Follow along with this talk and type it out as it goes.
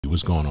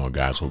what's going on,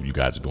 guys? Hope you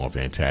guys are doing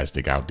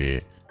fantastic out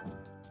there.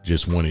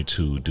 Just wanted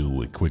to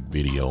do a quick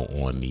video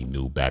on the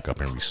new backup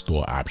and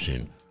restore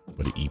option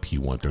for the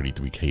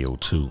EP-133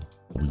 KO2.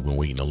 We've been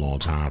waiting a long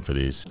time for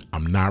this.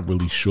 I'm not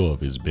really sure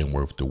if it's been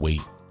worth the wait.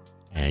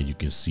 And you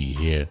can see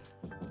here,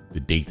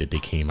 the date that they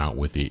came out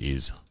with it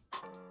is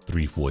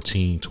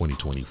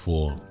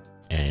 3/14/2024,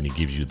 and it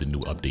gives you the new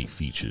update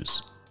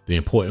features. The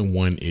important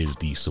one is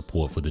the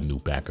support for the new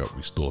backup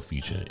restore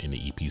feature in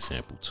the EP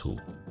sample tool.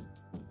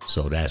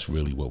 So that's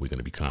really what we're going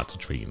to be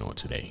concentrating on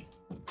today.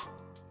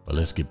 But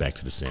let's get back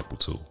to the sample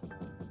tool.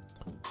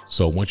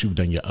 So once you've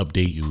done your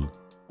update, you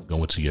go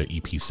into your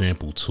EP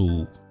sample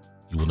tool.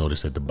 You will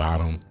notice at the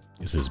bottom,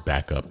 it says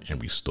backup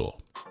and restore.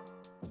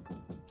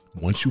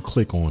 Once you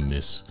click on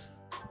this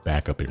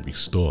backup and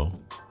restore,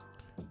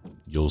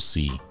 you'll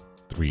see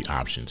three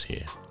options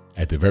here.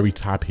 At the very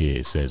top here,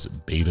 it says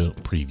beta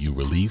preview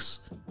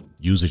release,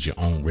 use at your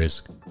own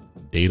risk,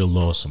 data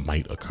loss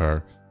might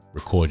occur,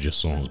 record your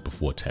songs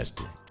before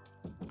testing.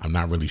 I'm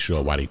not really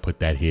sure why they put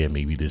that here.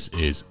 Maybe this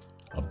is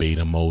a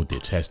beta mode. They're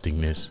testing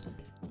this.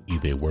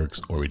 Either it works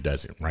or it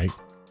doesn't, right?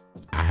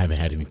 I haven't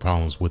had any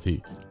problems with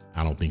it.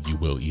 I don't think you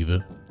will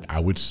either.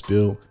 I would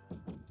still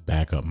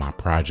back up my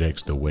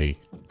projects the way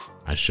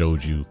I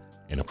showed you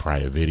in a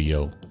prior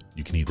video.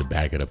 You can either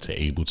back it up to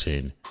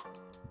Ableton,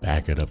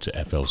 back it up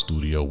to FL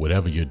Studio,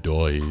 whatever your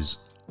DAW is.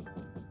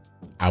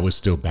 I would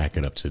still back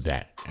it up to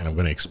that. And I'm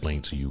going to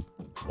explain to you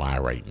why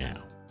right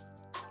now.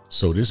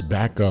 So this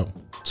backup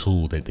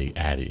tool that they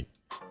added,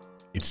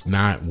 it's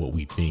not what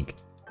we think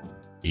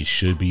it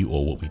should be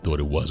or what we thought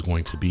it was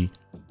going to be.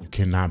 You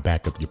cannot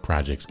back up your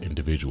projects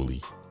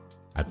individually.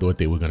 I thought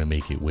they were going to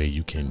make it where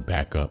you can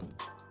back up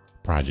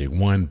project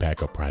 1,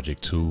 back up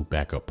project 2,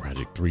 back up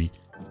project 3,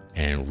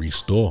 and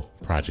restore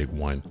project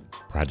 1,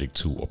 project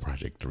 2, or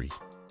project 3.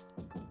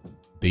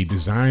 They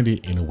designed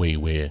it in a way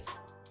where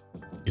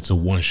it's a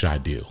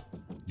one-shot deal.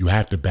 You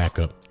have to back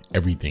up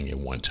everything at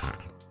one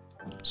time.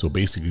 So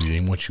basically they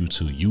want you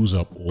to use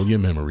up all your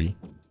memory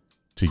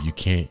till you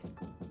can't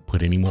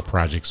put any more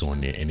projects on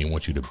there, and they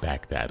want you to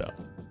back that up,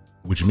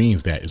 which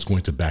means that it's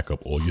going to back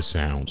up all your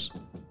sounds.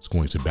 It's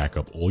going to back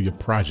up all your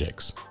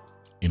projects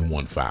in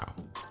one file.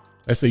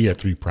 Let's say you have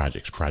 3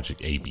 projects,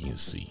 project A, B, and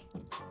C.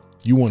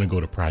 You want to go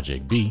to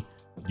project B,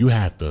 you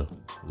have to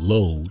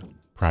load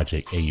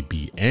project A,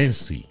 B, and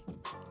C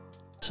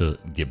to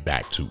get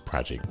back to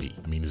project B.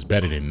 I mean, it's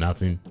better than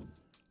nothing,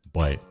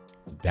 but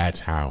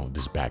that's how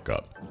this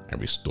backup and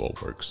restore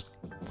works.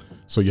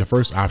 So your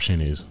first option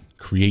is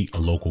create a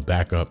local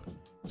backup,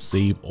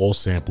 save all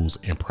samples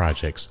and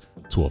projects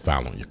to a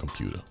file on your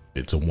computer.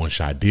 It's a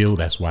one-shot deal.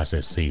 That's why it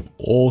says save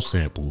all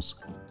samples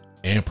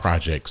and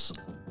projects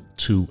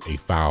to a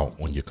file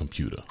on your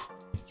computer.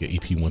 Your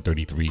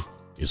EP-133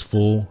 is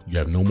full. You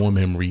have no more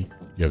memory.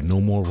 You have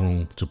no more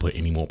room to put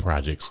any more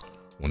projects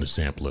on the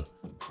sampler.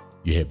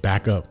 You hit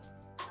backup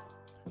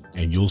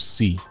and you'll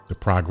see the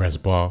progress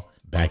bar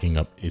backing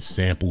up its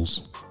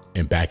samples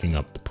and backing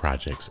up the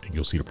projects, and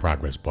you'll see the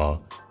progress bar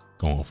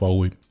going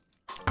forward.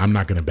 I'm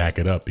not going to back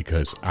it up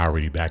because I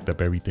already backed up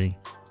everything.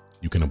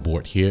 You can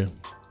abort here.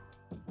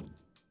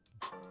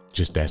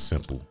 Just that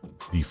simple.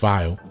 The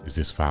file is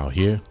this file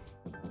here,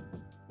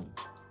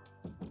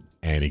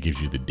 and it gives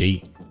you the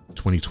date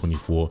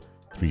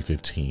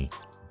 2024/3/15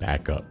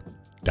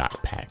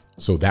 backup.pack.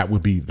 So that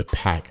would be the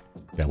pack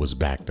that was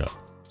backed up.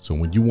 So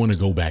when you want to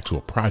go back to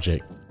a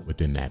project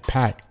within that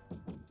pack,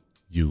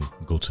 you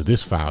go to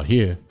this file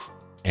here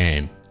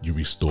and you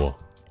restore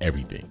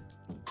everything.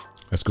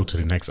 Let's go to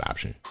the next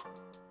option.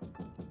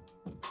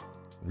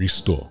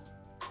 Restore.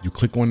 You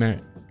click on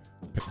that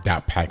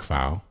 .pack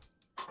file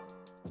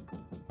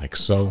like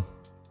so.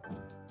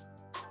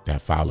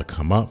 That file will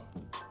come up.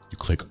 You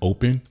click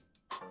open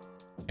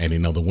and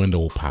another window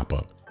will pop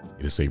up.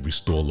 It'll say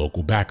restore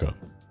local backup.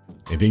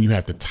 And then you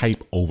have to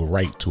type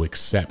overwrite to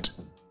accept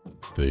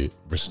the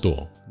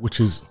restore, which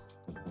is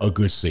a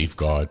good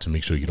safeguard to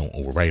make sure you don't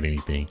overwrite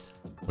anything.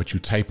 But you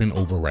type in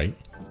overwrite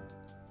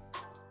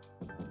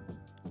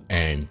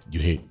and you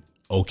hit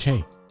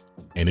OK,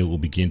 and it will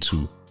begin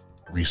to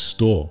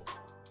restore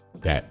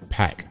that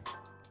pack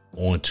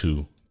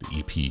onto the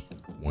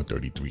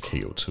EP-133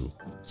 KO2.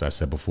 So I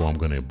said before, I'm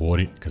going to abort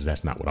it because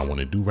that's not what I want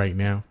to do right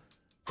now.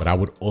 But I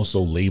would also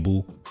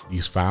label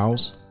these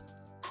files.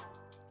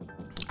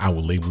 I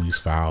will label these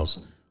files,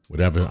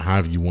 whatever,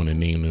 however you want to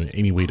name them,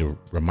 any way to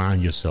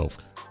remind yourself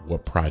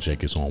what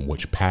project is on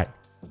which pack.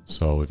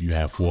 So if you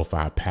have 4 or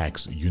 5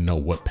 packs, you know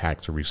what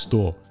pack to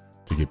restore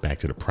to get back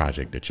to the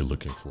project that you're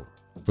looking for.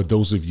 For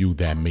those of you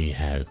that may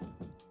have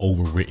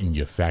overwritten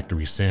your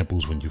factory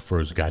samples when you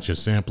first got your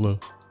sampler,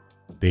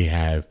 they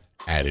have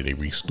added a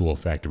restore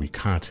factory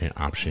content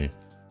option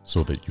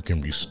so that you can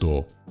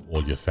restore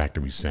all your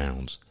factory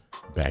sounds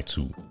back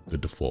to the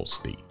default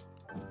state.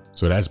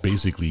 So that's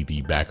basically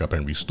the backup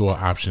and restore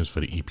options for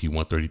the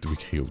EP-133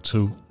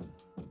 KO2.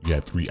 You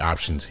have 3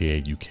 options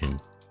here. You can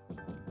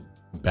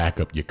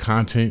back up your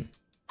content,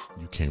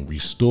 you can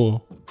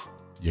restore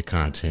your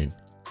content,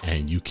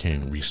 and you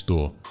can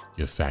restore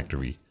your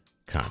factory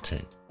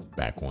content.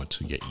 back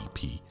onto your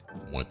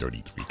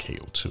EP-133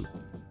 KO2.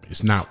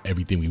 It's not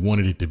everything we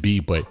wanted it to be,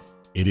 but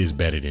it is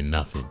better than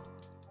nothing.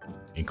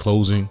 In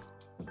closing,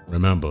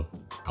 remember,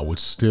 I would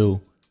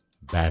still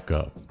back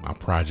up my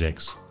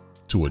projects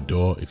to a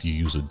DAW. If you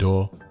use a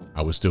DAW,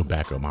 I would still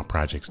back up my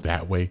projects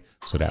that way,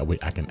 so that way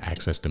I can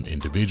access them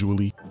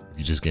individually. If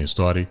you're just getting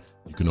started,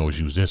 you can always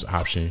use this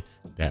option.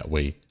 That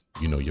way,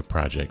 you know your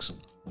project's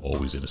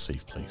always in a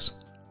safe place.